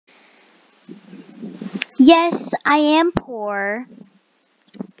Yes, I am poor,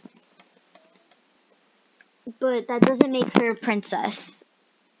 but that doesn't make her a princess.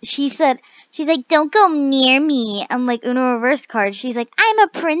 She said, she's like, don't go near me. I'm like, Uno reverse card. She's like, I'm a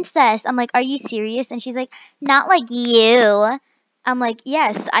princess. I'm like, are you serious? And she's like, not like you. I'm like,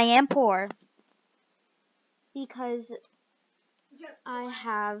 yes, I am poor. Because I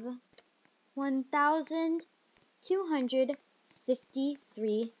have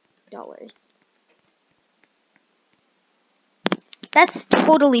 $1,253. That's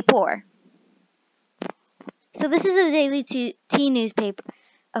totally poor. So this is a daily tea newspaper.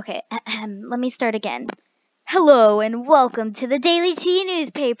 Okay, let me start again. Hello and welcome to the Daily Tea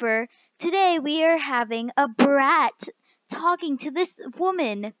newspaper. Today we are having a brat talking to this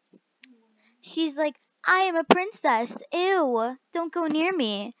woman. She's like, I am a princess. Ew, don't go near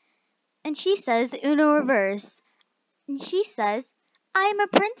me. And she says, Uno reverse. And she says, I am a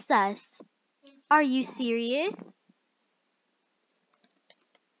princess. Are you serious?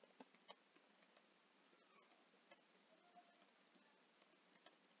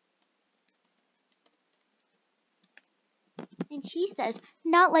 And she says,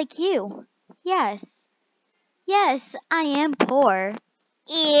 not like you. Yes. Yes, I am poor.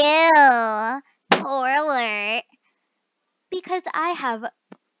 Ew, poor alert. Because I have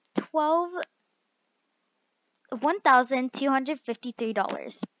 1,253.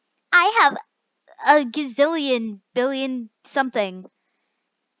 I have a gazillion billion something.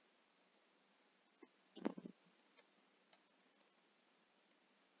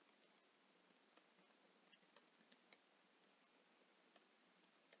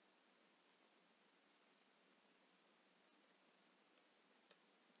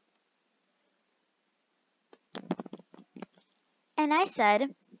 And I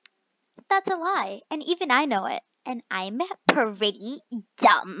said, that's a lie. And even I know it. And I'm pretty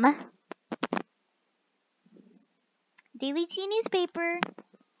dumb. Daily Tea newspaper.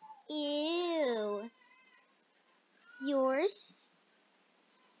 Ew. You're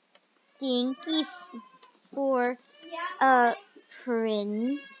stinky for a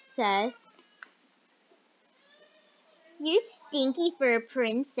princess. You're stinky for a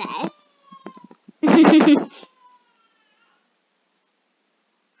princess.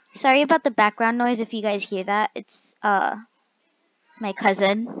 Sorry about the background noise if you guys hear that. It's my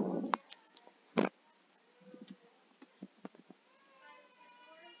cousin.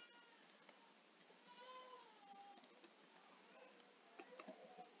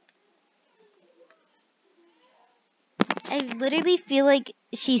 I literally feel like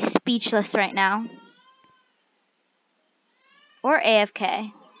she's speechless right now. Or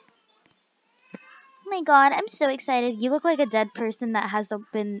AFK. Oh my god, I'm so excited. You look like a dead person that has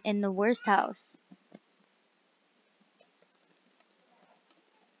been in the worst house.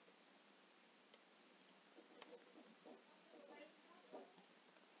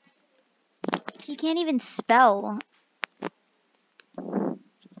 She can't even spell.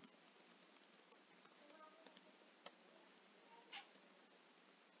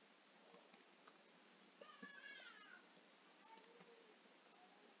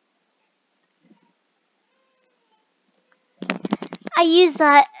 I use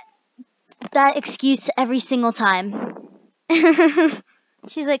that excuse every single time.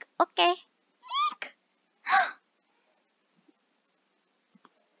 She's like, okay.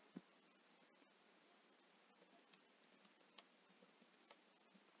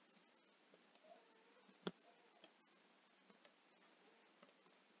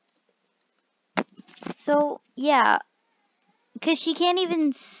 So, yeah. Because she can't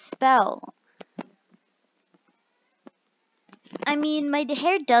even spell. I mean, my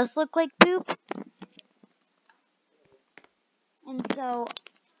hair does look like poop. And so,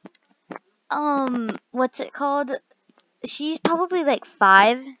 what's it called? She's probably like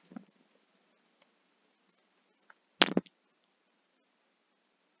 5.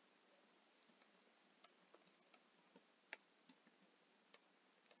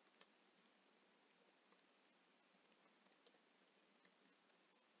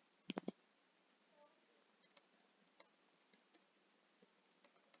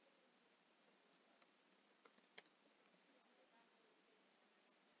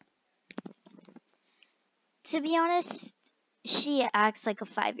 To be honest, she acts like a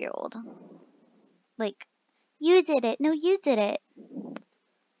 5-year-old. Like, you did it. No, you did it.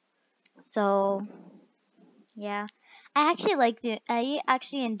 So, yeah. I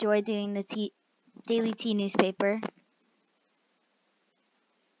actually enjoy doing the Daily Tea newspaper.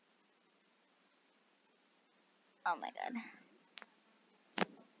 Oh my god.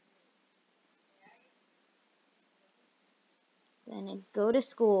 Then go to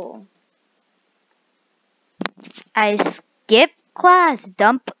school. I skip class.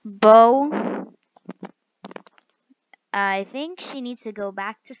 Dump Bo. I think she needs to go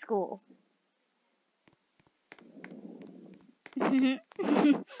back to school. I'm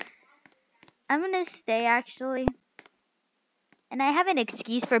gonna stay actually. And I have an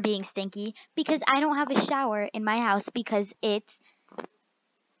excuse for being stinky because I don't have a shower in my house because it's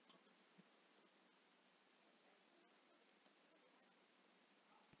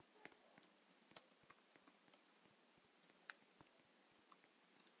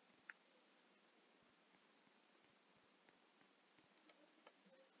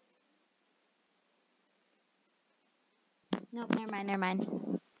nope, never mind.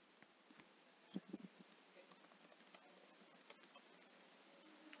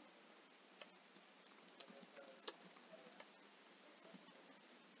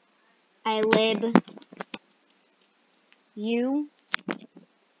 I lib you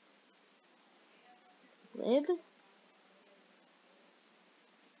lib.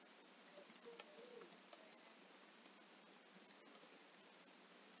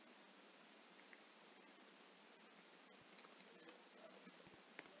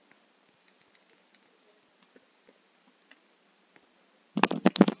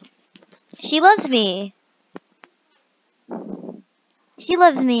 She loves me. She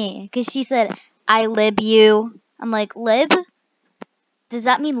loves me because she said I lib you. I'm like, lib? Does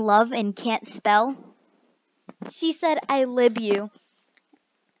that mean love and can't spell? She said I lib you.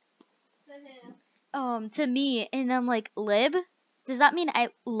 To me, and I'm like, lib? Does that mean I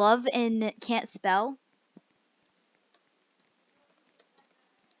love and can't spell?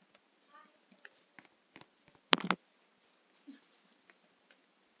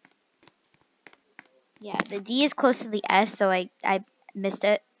 Yeah, the D is close to the S, so I missed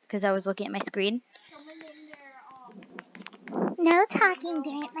it because I was looking at my screen. No talking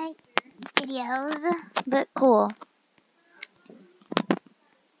during my videos. But cool.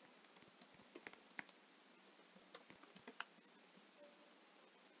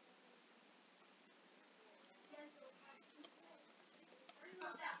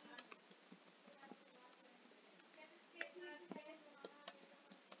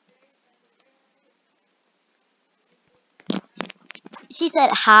 She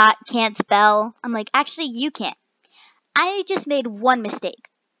said hot, can't spell. I'm like, actually, you can't. I just made one mistake.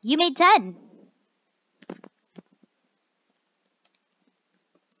 You made 10.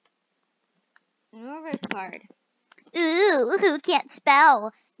 Uno reverse card. Ooh, who can't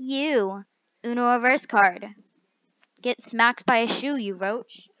spell? You. Uno reverse card. Get smacked by a shoe, you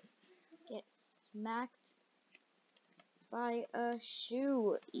roach. Get smacked by a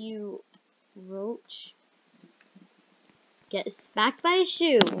shoe, you roach. Get smacked by a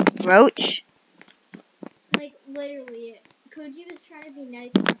shoe, roach. Like, literally, Koji was trying to be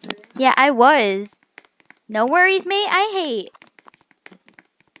nice to her. Yeah, I was. No worries, mate. I hate.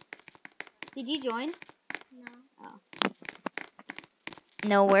 Did you join? No.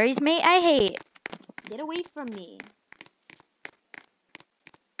 No worries, mate. I hate. Get away from me.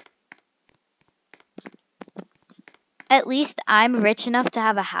 At least I'm rich enough to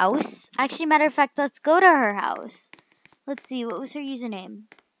have a house. Actually, matter of fact, let's go to her house. Let's see. What was her username?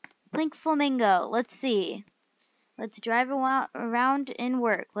 Plink Flamingo. Let's see. Let's drive around and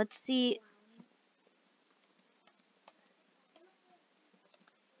work. Let's see.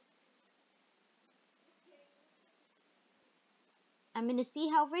 I'm going to see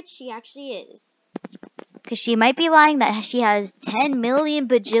how rich she actually is. Because she might be lying that she has 10 million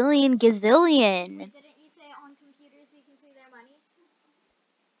bajillion gazillion. Didn't you say on computers you can see their money?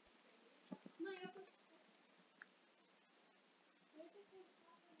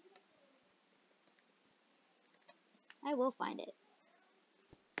 I will find it.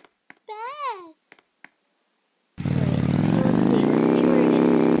 Beth!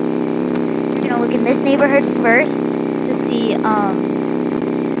 We're gonna look in this neighborhood first to see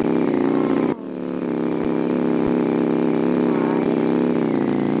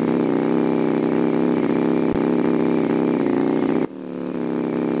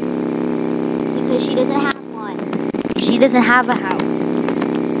because she doesn't have one. She doesn't have a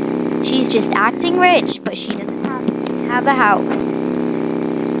house. She's just acting rich, but she doesn't have a house.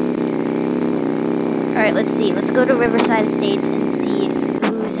 Alright, let's see. Let's go to Riverside Estates and see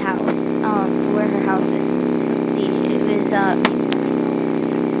whose house, where her house is. Let's see. It was, I'll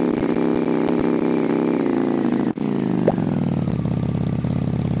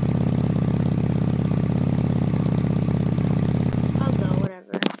go,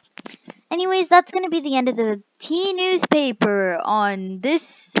 whatever. Anyways, that's gonna be the end of the T newspaper on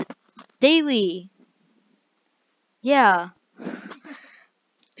this daily. Yeah.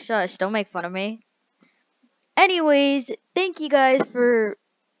 Shush, don't make fun of me. Anyway. anyways, thank you guys for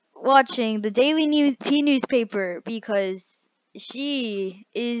watching the Daily News T newspaper because she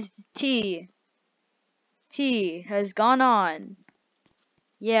is T. T has gone on.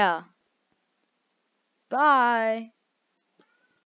 Yeah. Bye.